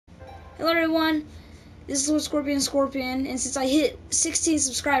Hello everyone, this is Lord Scorpion, and since I hit 16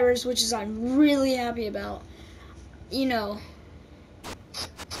 subscribers, which is I'm really happy about, you know,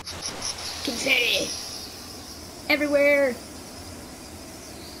 confetti everywhere.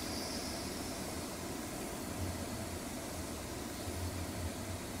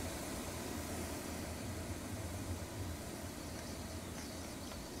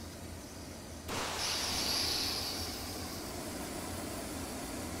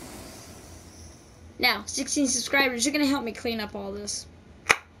 Now, 16 subscribers, you're gonna help me clean up all this.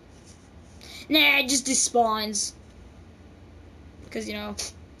 Nah, it just despawns. Because, you know,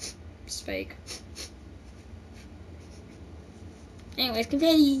 it's fake. Anyways,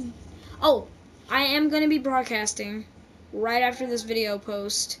 confetti. Oh, I am gonna be broadcasting right after this video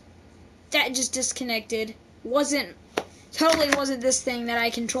post. That just disconnected. Totally wasn't this thing that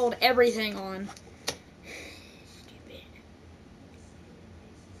I controlled everything on.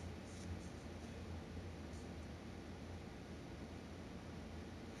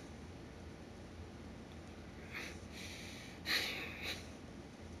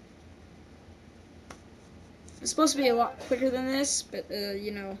 It's supposed to be a lot quicker than this, but,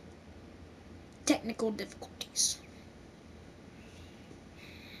 you know, technical difficulties.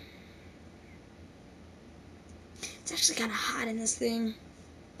 It's actually kind of hot in this thing.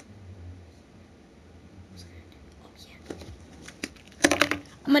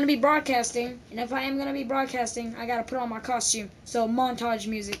 I'm going to be broadcasting, and if I am going to be broadcasting, I got to put on my costume. So, montage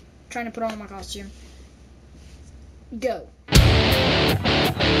music, trying to put on my costume. Go.